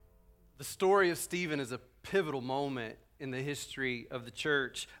The story of Stephen is a pivotal moment in the history of the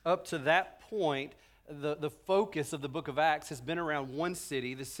church. Up to that point, the focus of the book of Acts has been around one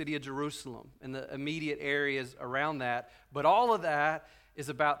city, the city of Jerusalem, and the immediate areas around that. But all of that is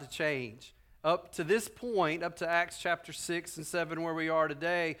about to change. Up to this point, up to Acts chapter 6 and 7, where we are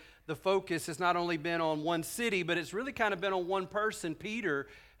today, the focus has not only been on one city, but it's really kind of been on one person. Peter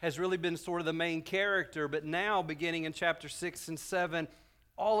has really been sort of the main character. But now, beginning in chapter 6 and 7,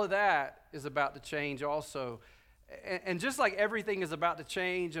 all of that is about to change also. And just like everything is about to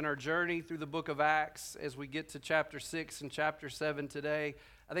change in our journey through the book of Acts as we get to chapter 6 and chapter 7 today,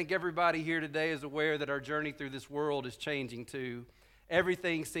 I think everybody here today is aware that our journey through this world is changing too.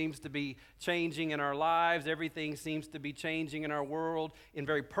 Everything seems to be changing in our lives. Everything seems to be changing in our world in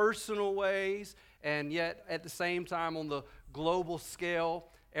very personal ways. And yet, at the same time, on the global scale,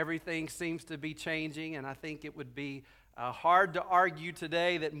 everything seems to be changing. And I think it would be hard to argue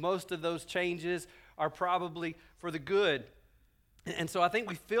today that most of those changes are probably for the good. And so I think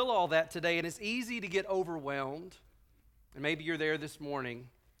we feel all that today, and it's easy to get overwhelmed. And maybe you're there this morning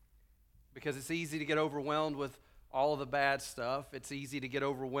because it's easy to get overwhelmed with all of the bad stuff. It's easy to get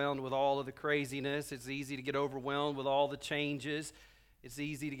overwhelmed with all of the craziness. It's easy to get overwhelmed with all the changes. It's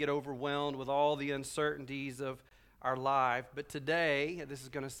easy to get overwhelmed with all the uncertainties of our life. But today, this is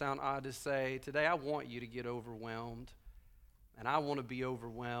going to sound odd to say, today I want you to get overwhelmed. And I want to be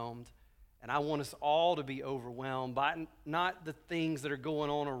overwhelmed. And I want us all to be overwhelmed by not the things that are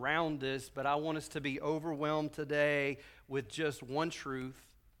going on around us, but I want us to be overwhelmed today with just one truth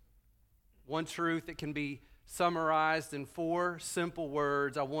that can be summarized in 4 simple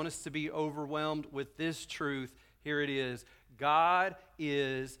words. I want us to be overwhelmed with this truth. Here it is. God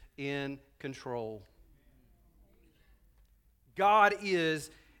is in control. God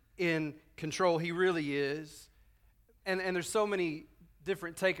is in control. He really is. And there's so many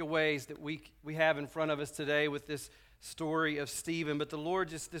different takeaways that we have in front of us today with this story of Stephen. But the Lord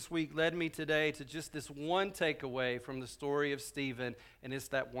just this week led me today to just this one takeaway from the story of Stephen, and it's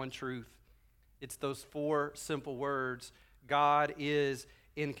that one truth. It's those 4 simple words. God is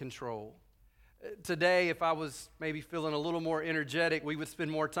in control. Today, if I was maybe feeling a little more energetic, we would spend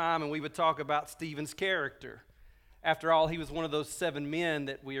more time and we would talk about Stephen's character. After all, he was one of those 7 men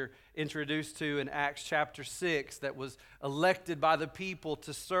that we are introduced to in Acts chapter 6 that was elected by the people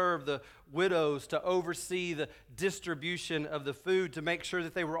to serve the widows, to oversee the distribution of the food, to make sure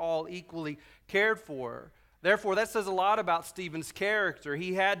that they were all equally cared for. Therefore, that says a lot about Stephen's character.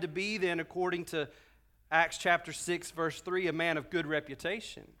 He had to be then, according to Acts chapter 6, verse 3, a man of good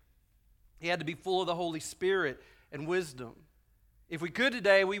reputation. He had to be full of the Holy Spirit and wisdom. If we could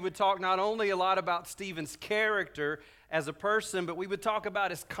today, we would talk not only a lot about Stephen's character as a person, but we would talk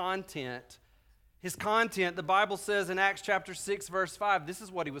about his content. His content, the Bible says in Acts chapter 6, verse 5, this is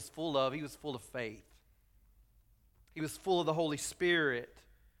what he was full of. He was full of faith. He was full of the Holy Spirit.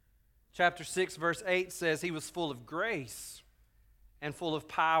 Chapter 6, verse 8 says he was full of grace and full of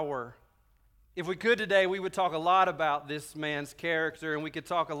power. If we could today, we would talk a lot about this man's character, and we could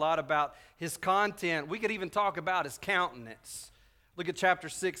talk a lot about his content. We could even talk about his countenance. Look at chapter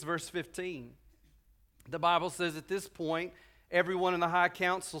 6, verse 15. The Bible says at this point, everyone in the high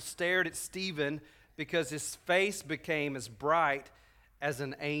council stared at Stephen because his face became as bright as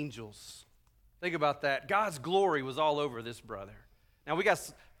an angel's. Think about that. God's glory was all over this brother. Now, we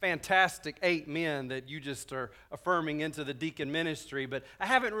got fantastic 8 men that you just are affirming into the deacon ministry, but I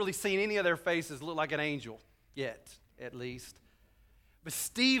haven't really seen any of their faces look like an angel yet, at least. But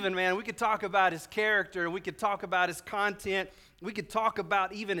Stephen, man, we could talk about his character, and we could talk about his content. We could talk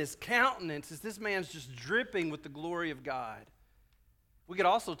about even his countenance, as this man's just dripping with the glory of God. We could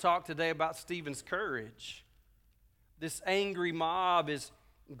also talk today about Stephen's courage. This angry mob is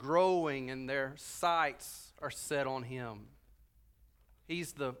growing, and their sights are set on him.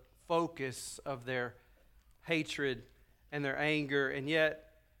 He's the focus of their hatred and their anger, and yet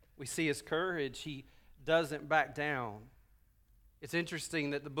we see his courage. He doesn't back down. It's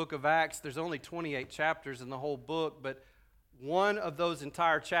interesting that the book of Acts, there's only 28 chapters in the whole book, but one of those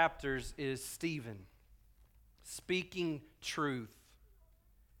entire chapters is Stephen speaking truth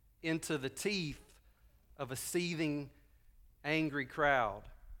into the teeth of a seething, angry crowd.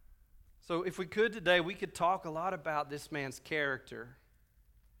 So if we could today, we could talk a lot about this man's character.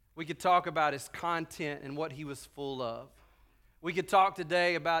 We could talk about his content and what he was full of. We could talk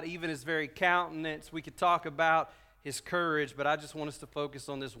today about even his very countenance. We could talk about his courage, but I just want us to focus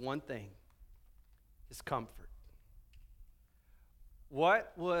on this one thing, his comfort.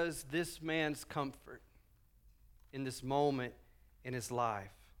 What was this man's comfort in this moment in his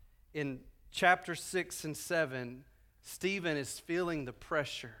life? In chapter 6 and 7, Stephen is feeling the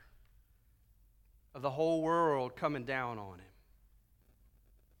pressure of the whole world coming down on him.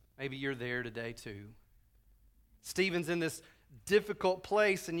 Maybe you're there today too. Stephen's in this difficult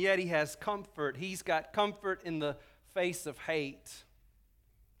place, and yet he has comfort. He's got comfort in the face of hate.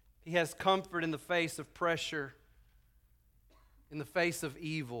 He has comfort in the face of pressure, in the face of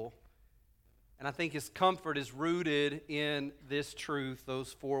evil. And I think his comfort is rooted in this truth,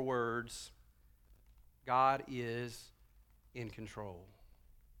 those 4 words: God is in control.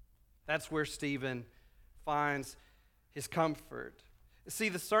 That's where Stephen finds his comfort. See,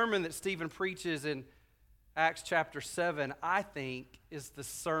 the sermon that Stephen preaches in Acts chapter 7, I think, is the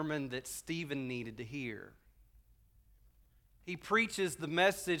sermon that Stephen needed to hear. He preaches the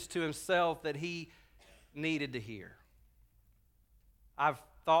message to himself that he needed to hear. I've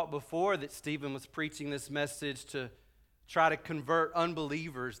thought before that Stephen was preaching this message to try to convert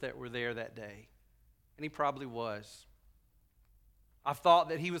unbelievers that were there that day. And he probably was. I've thought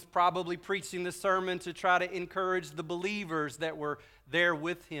that he was probably preaching this sermon to try to encourage the believers that were there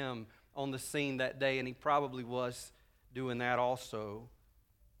with him on the scene that day, and he probably was doing that also.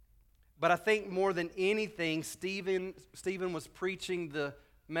 But I think more than anything, Stephen was preaching the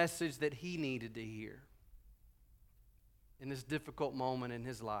message that he needed to hear in this difficult moment in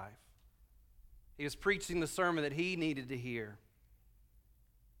his life. He was preaching the sermon that he needed to hear.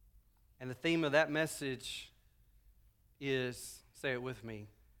 And the theme of that message is, say it with me,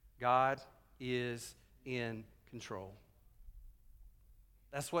 God is in control.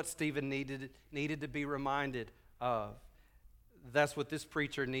 That's what Stephen needed to be reminded of. That's what this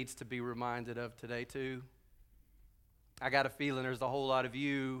preacher needs to be reminded of today too. I got a feeling there's a whole lot of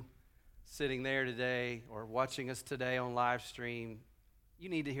you sitting there today or watching us today on live stream. You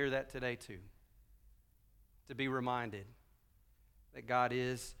need to hear that today too. To be reminded that God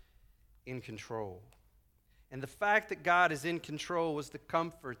is in control. And the fact that God is in control was the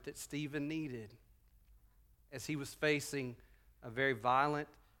comfort that Stephen needed as he was facing a very violent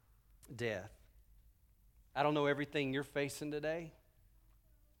death. I don't know everything you're facing today.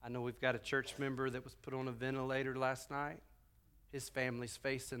 I know we've got a church member that was put on a ventilator last night. His family's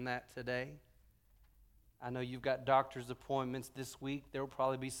facing that today. I know you've got doctor's appointments this week. There will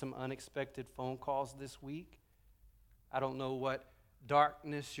probably be some unexpected phone calls this week. I don't know what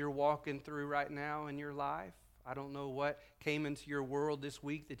darkness you're walking through right now in your life. I don't know what came into your world this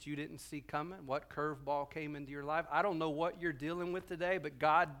week that you didn't see coming, what curveball came into your life. I don't know what you're dealing with today, but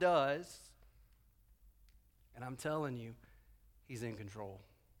God does. And I'm telling you, He's in control.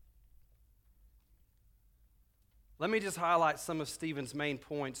 Let me just highlight some of Stephen's main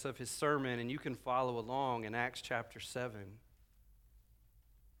points of his sermon, and you can follow along in Acts chapter 7.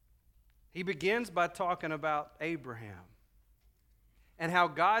 He begins by talking about Abraham and how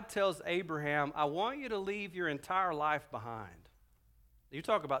God tells Abraham, I want you to leave your entire life behind. You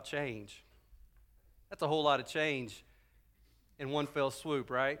talk about change. That's a whole lot of change in one fell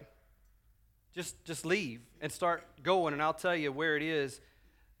swoop, right? Just leave and start going, and I'll tell you where it is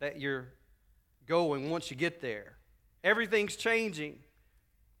that you're going once you get there. Everything's changing.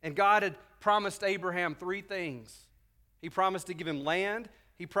 And God had promised Abraham 3 things. He promised to give him land,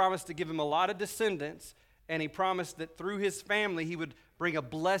 He promised to give him a lot of descendants, and He promised that through his family He would bring a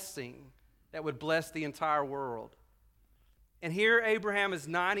blessing that would bless the entire world. And here Abraham is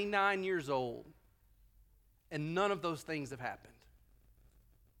 99 years old, and none of those things have happened.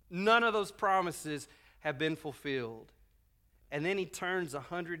 None of those promises have been fulfilled. And then he turns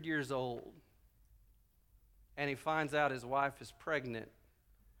 100 years old, and he finds out his wife is pregnant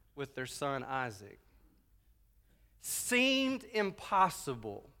with their son Isaac. Seemed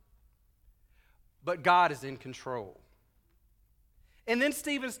impossible, but God is in control. And then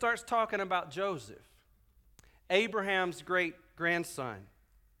Stephen starts talking about Joseph, Abraham's great-grandson.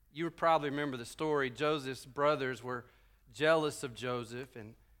 You would probably remember the story. Joseph's brothers were jealous of Joseph,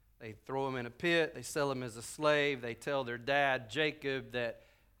 and they throw him in a pit. They sell him as a slave. They tell their dad, Jacob, that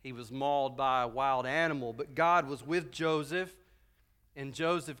he was mauled by a wild animal. But God was with Joseph, and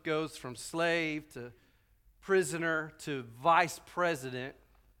Joseph goes from slave to prisoner to vice president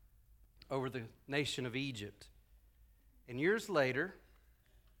over the nation of Egypt. And years later,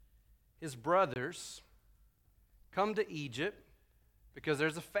 his brothers come to Egypt because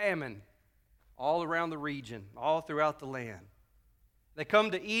there's a famine all around the region, all throughout the land. They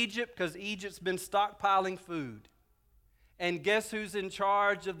come to Egypt because Egypt's been stockpiling food. And guess who's in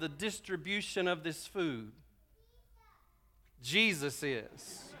charge of the distribution of this food? Jesus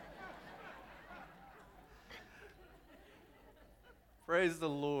is. Praise the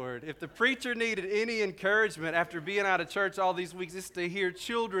Lord. If the preacher needed any encouragement after being out of church all these weeks, it's to hear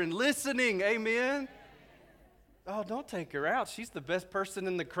children listening. Amen? Oh, don't take her out. She's the best person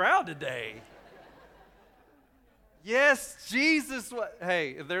in the crowd today. Yes, Jesus.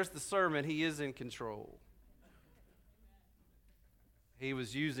 Hey, if there's the sermon, he is in control. He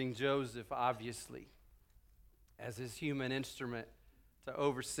was using Joseph, obviously, as his human instrument to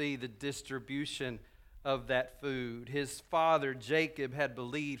oversee the distribution of that food. His father, Jacob, had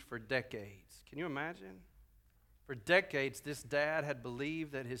believed for decades. Can you imagine? For decades, this dad had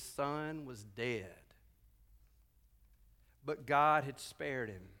believed that his son was dead. But God had spared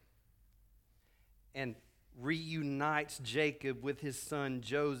him and reunites Jacob with his son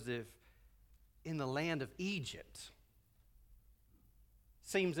Joseph in the land of Egypt.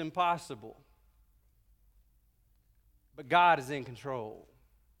 Seems impossible. But God is in control.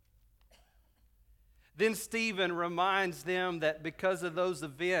 Then Stephen reminds them that because of those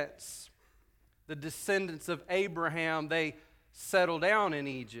events, the descendants of Abraham, they settled down in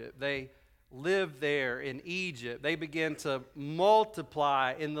Egypt. They lived there in Egypt. They began to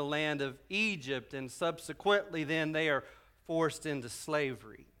multiply in the land of Egypt, and subsequently then they are forced into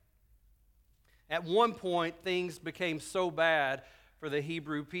slavery. At one point, things became so bad for the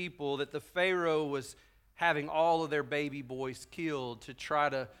Hebrew people that the Pharaoh was having all of their baby boys killed to try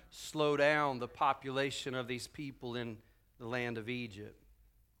to slow down the population of these people in the land of Egypt.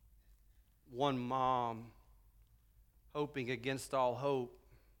 One mom, hoping against all hope,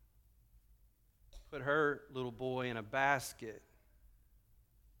 put her little boy in a basket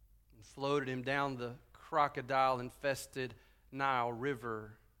and floated him down the crocodile-infested Nile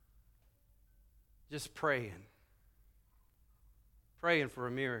River, just praying for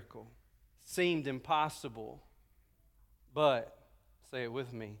a miracle. Seemed impossible, but, say it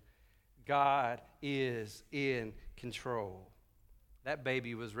with me, God is in control. That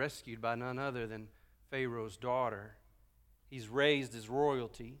baby was rescued by none other than Pharaoh's daughter. He's raised as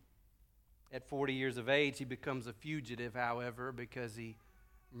royalty. At 40 years of age, he becomes a fugitive, however, because he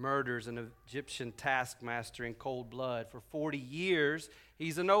murders an Egyptian taskmaster in cold blood. For 40 years,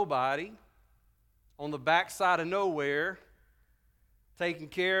 he's a nobody on the backside of nowhere, taking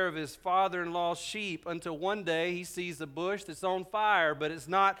care of his father-in-law's sheep, until one day he sees a bush that's on fire, but it's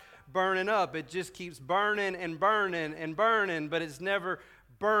not burning up. It just keeps burning and burning and burning, but it's never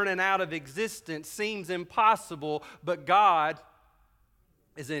burning out of existence. Seems impossible, but God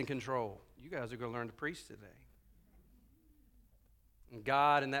is in control. You guys are going to learn to preach today. And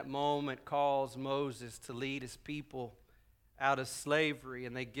God, in that moment, calls Moses to lead his people out of slavery,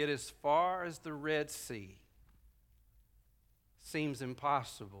 and they get as far as the Red Sea. Seems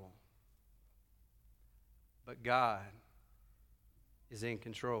impossible, but God is in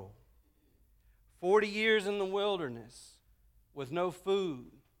control. 40 years in the wilderness with no food,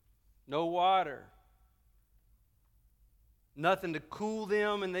 no water, nothing to cool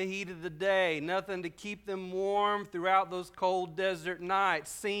them in the heat of the day, nothing to keep them warm throughout those cold desert nights.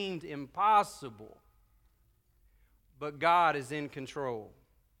 Seemed impossible, but God is in control.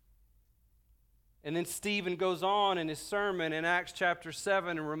 And then Stephen goes on in his sermon in Acts chapter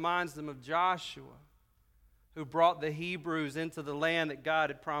 7 and reminds them of Joshua, who brought the Hebrews into the land that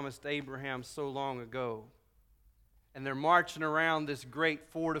God had promised Abraham so long ago. And they're marching around this great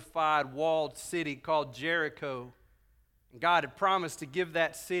fortified walled city called Jericho. And God had promised to give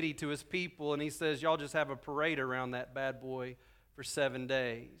that city to his people, and he says, y'all just have a parade around that bad boy for 7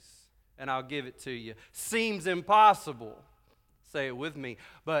 days, and I'll give it to you. Seems impossible. Say it with me.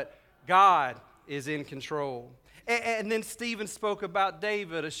 But God is in control. And then Stephen spoke about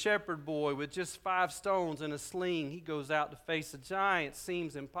David, a shepherd boy with just 5 stones and a sling. He goes out to face a giant.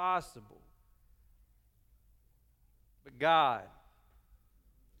 Seems impossible. But God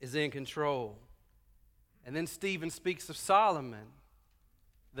is in control. And then Stephen speaks of Solomon,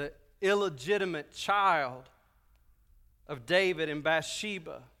 the illegitimate child of David and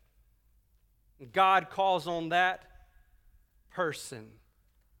Bathsheba. And God calls on that person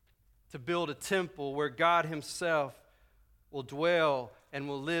to build a temple where God himself will dwell and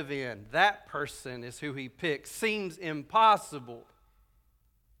will live in. That person is who he picks. Seems impossible,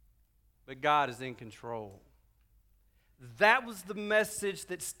 but God is in control. That was the message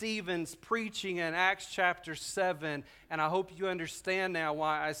that Stephen's preaching in Acts chapter 7, and I hope you understand now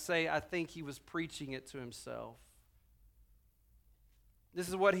why I say I think he was preaching it to himself. This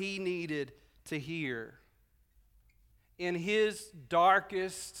is what he needed to hear. In his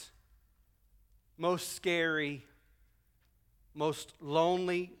darkest, most scary, most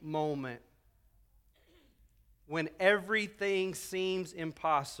lonely moment, when everything seems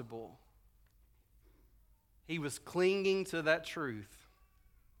impossible, he was clinging to that truth.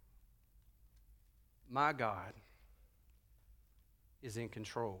 My God is in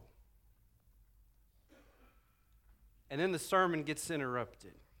control. And then the sermon gets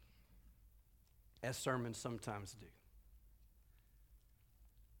interrupted. as sermons sometimes do.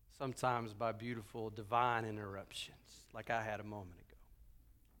 Sometimes by beautiful divine interruptions, like I had a moment ago.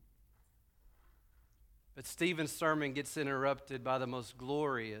 But Stephen's sermon gets interrupted by the most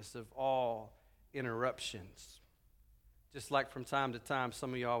glorious of all interruptions. Just like from time to time,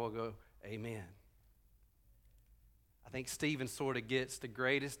 some of y'all will go, amen. I think Stephen sort of gets the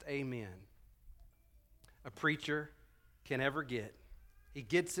greatest amen a preacher can ever get. He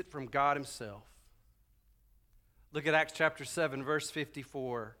gets it from God himself. Look at Acts chapter 7, verse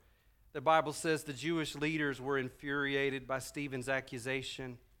 54. The Bible says the Jewish leaders were infuriated by Stephen's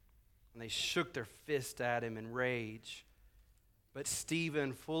accusation, and they shook their fist at him in rage. But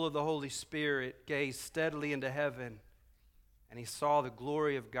Stephen, full of the Holy Spirit, gazed steadily into heaven, and he saw the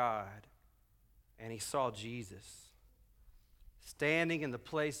glory of God, and he saw Jesus standing in the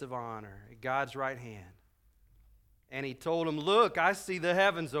place of honor at God's right hand. And he told him, "Look, I see the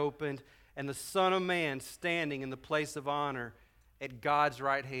heavens opened, and the Son of Man standing in the place of honor at God's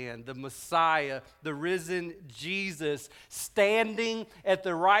right hand." The Messiah, the risen Jesus, standing at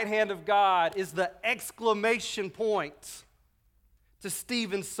the right hand of God is the exclamation point to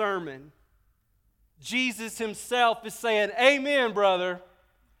Stephen's sermon. Jesus himself is saying, amen, brother.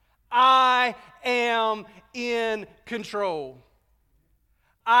 I am in control.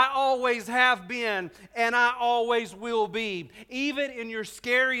 I always have been, and I always will be. Even in your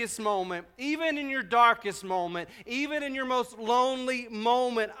scariest moment, even in your darkest moment, even in your most lonely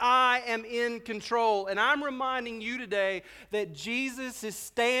moment, I am in control. And I'm reminding you today that Jesus is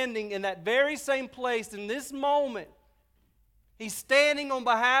standing in that very same place in this moment. He's standing on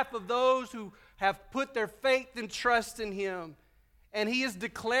behalf of those who have put their faith and trust in him. And he is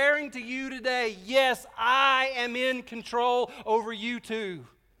declaring to you today, yes, I am in control over you too.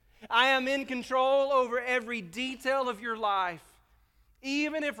 I am in control over every detail of your life.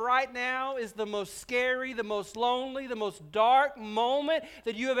 Even if right now is the most scary, the most lonely, the most dark moment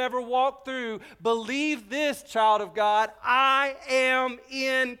that you have ever walked through, believe this, child of God, I am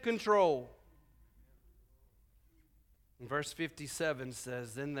in control. And verse 57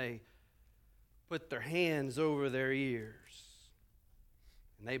 says, then they put their hands over their ears,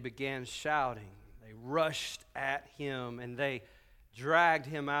 and they began shouting. They rushed at him, and they dragged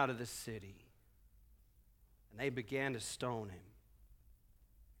him out of the city, and they began to stone him.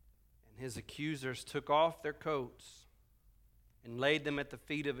 And his accusers took off their coats and laid them at the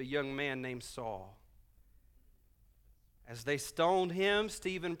feet of a young man named Saul. As they stoned him,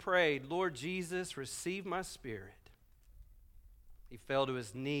 Stephen prayed, Lord Jesus, receive my spirit. He fell to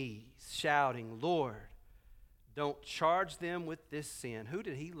his knees, shouting, Lord, don't charge them with this sin. Who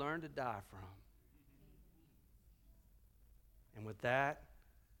did he learn to die from? And with that,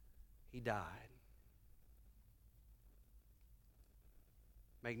 he died.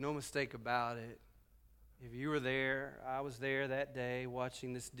 Make no mistake about it. If you were there, I was there that day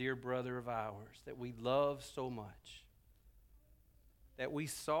watching this dear brother of ours that we love so much, that we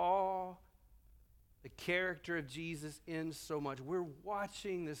saw the character of Jesus in so much. We're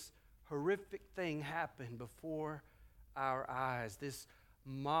watching this horrific thing happen before our eyes, this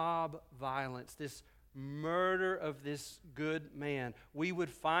mob violence, this murder of this good man. We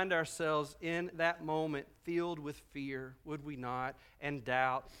would find ourselves in that moment filled with fear, would we not, and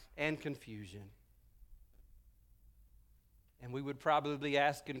doubt and confusion. And we would probably be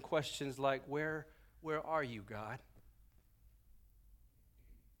asking questions like, where are you, God?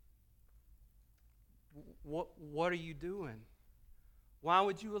 What are you doing? Why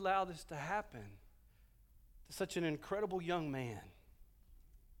would you allow this to happen to such an incredible young man?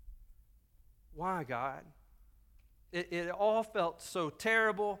 Why, God? It all felt so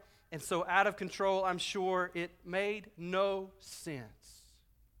terrible and so out of control. I'm sure it made no sense.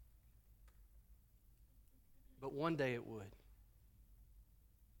 But one day it would.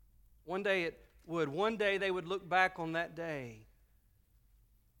 One day it would. One day they would look back on that day,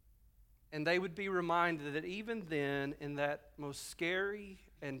 and they would be reminded that even then, in that most scary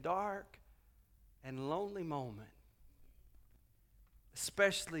and dark and lonely moment,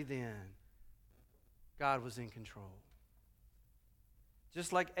 especially then, God was in control.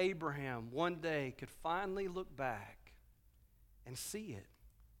 Just like Abraham one day could finally look back and see it.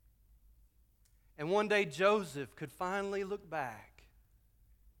 And one day Joseph could finally look back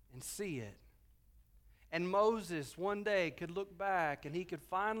and see it. And Moses one day could look back and he could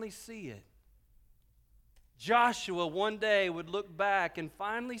finally see it. Joshua one day would look back and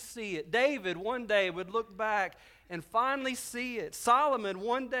finally see it. David one day would look back and finally see it. Solomon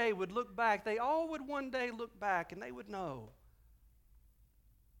one day would look back. They all would one day look back and they would know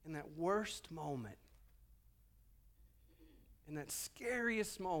in that worst moment, in that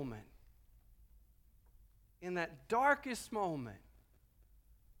scariest moment, in that darkest moment,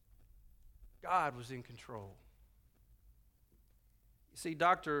 God was in control. You see,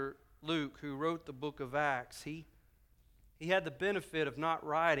 Dr. Luke, who wrote the book of Acts, he had the benefit of not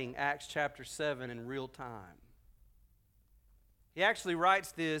writing Acts chapter 7 in real time. He actually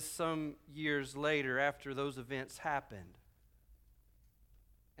writes this some years later after those events happened.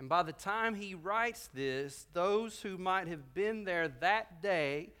 And by the time he writes this, those who might have been there that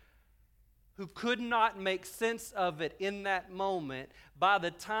day, who could not make sense of it in that moment, by the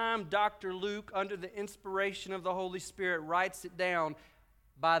time Dr. Luke, under the inspiration of the Holy Spirit, writes it down,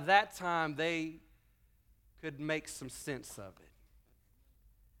 by that time they could make some sense of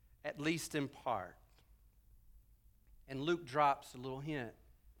it, at least in part. And Luke drops a little hint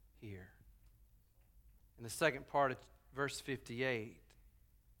here. In the second part of verse 58,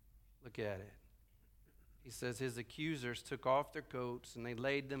 look at it. He says, his accusers took off their coats and they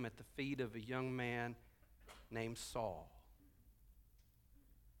laid them at the feet of a young man named Saul.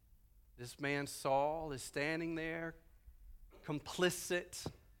 This man Saul is standing there, complicit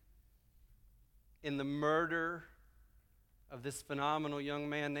in the murder of this phenomenal young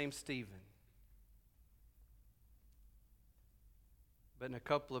man named Stephen. But in a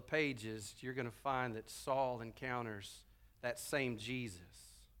couple of pages, you're going to find that Saul encounters that same Jesus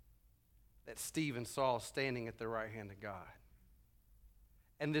that Stephen saw standing at the right hand of God.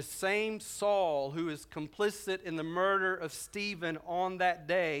 And this same Saul, who is complicit in the murder of Stephen on that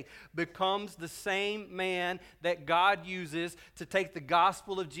day, becomes the same man that God uses to take the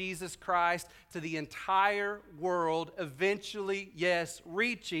gospel of Jesus Christ to the entire world, eventually, yes,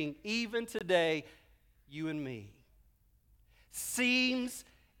 reaching even today, you and me. Seems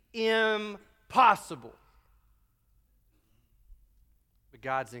impossible. But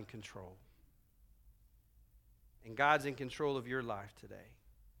God's in control. And God's in control of your life today.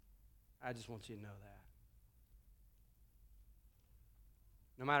 I just want you to know that.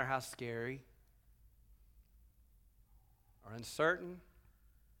 No matter how scary or uncertain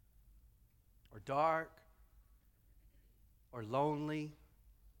or dark or lonely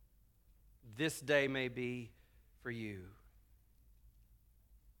this day may be for you,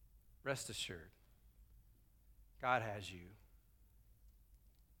 rest assured, God has you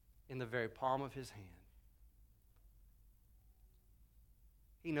in the very palm of his hand.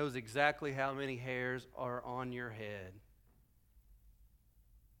 He knows exactly how many hairs are on your head.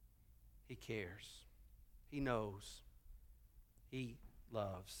 He cares. He knows. He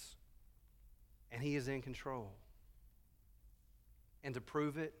loves. And he is in control. And to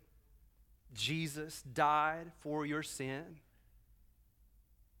prove it, Jesus died for your sin.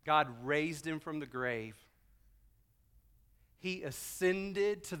 God raised him from the grave. He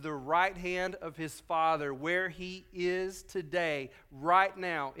ascended to the right hand of his Father, where he is today, right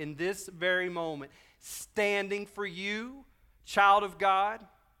now, in this very moment, standing for you, child of God,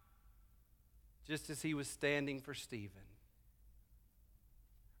 just as he was standing for Stephen.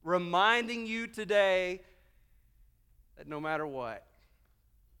 Reminding you today that no matter what,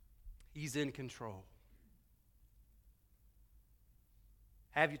 he's in control.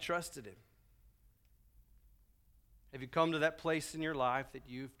 Have you trusted him? Have you come to that place in your life that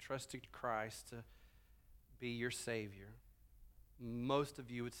you've trusted Christ to be your Savior? Most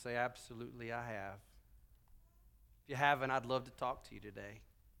of you would say, absolutely, I have. If you haven't, I'd love to talk to you today.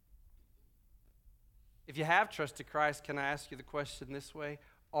 If you have trusted Christ, can I ask you the question this way?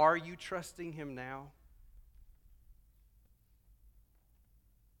 Are you trusting him now?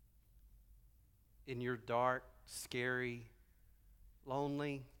 In your dark, scary,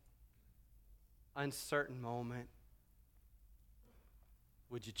 lonely, uncertain moment,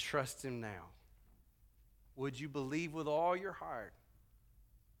 would you trust him now? Would you believe with all your heart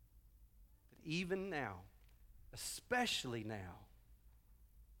that even now, especially now,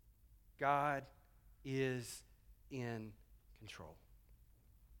 God is in control?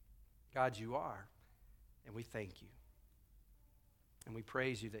 God, you are, and we thank you. And we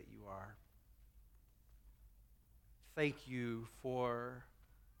praise you that you are. Thank you for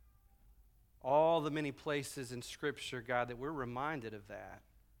all the many places in Scripture, God, that we're reminded of that.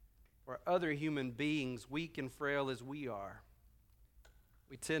 For other human beings, weak and frail as we are,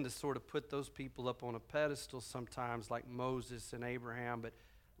 we tend to sort of put those people up on a pedestal sometimes, like Moses and Abraham, but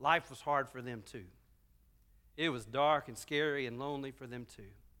life was hard for them too. It was dark and scary and lonely for them too.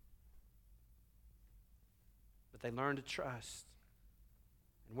 But they learned to trust,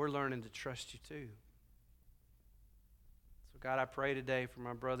 and we're learning to trust you too. God, I pray today for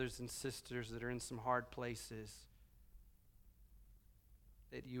my brothers and sisters that are in some hard places,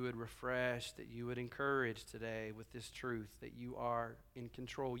 that you would refresh, that you would encourage today with this truth that you are in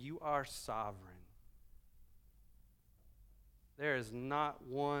control. You are sovereign. There is not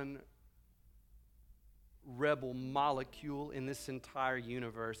one rebel molecule in this entire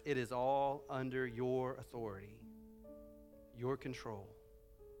universe. It is all under your authority, your control.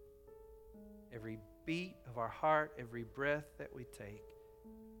 Every beat of our heart, every breath that we take,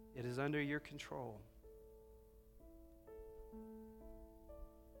 it is under your control.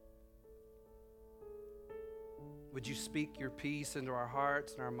 Would you speak your peace into our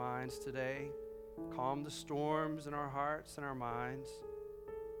hearts and our minds today? Calm the storms in our hearts and our minds.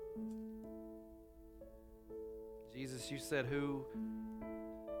 Jesus, you said, who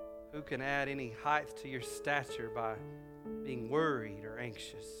can add any height to your stature by being worried or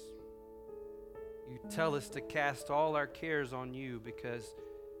anxious? You tell us to cast all our cares on you because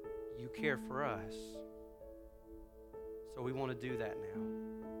you care for us. So we want to do that now.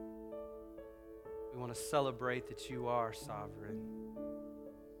 We want to celebrate that you are sovereign.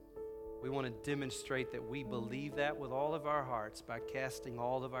 We want to demonstrate that we believe that with all of our hearts by casting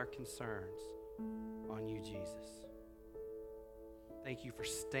all of our concerns on you, Jesus. Thank you for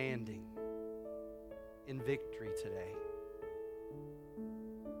standing in victory today.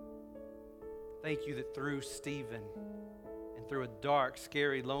 Thank you that through Stephen and through a dark,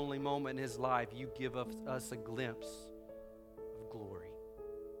 scary, lonely moment in his life, you give us a glimpse of glory.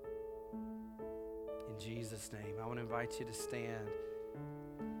 In Jesus' name, I want to invite you to stand.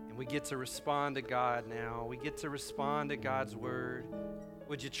 And we get to respond to God now. We get to respond to God's word.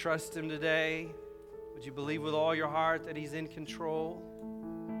 Would you trust him today? Would you believe with all your heart that he's in control?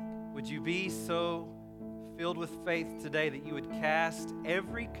 Would you be so filled with faith today that you would cast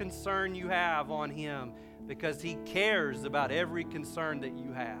every concern you have on him, because he cares about every concern that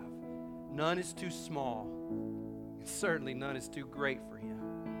you have? None is too small, and certainly none is too great for him.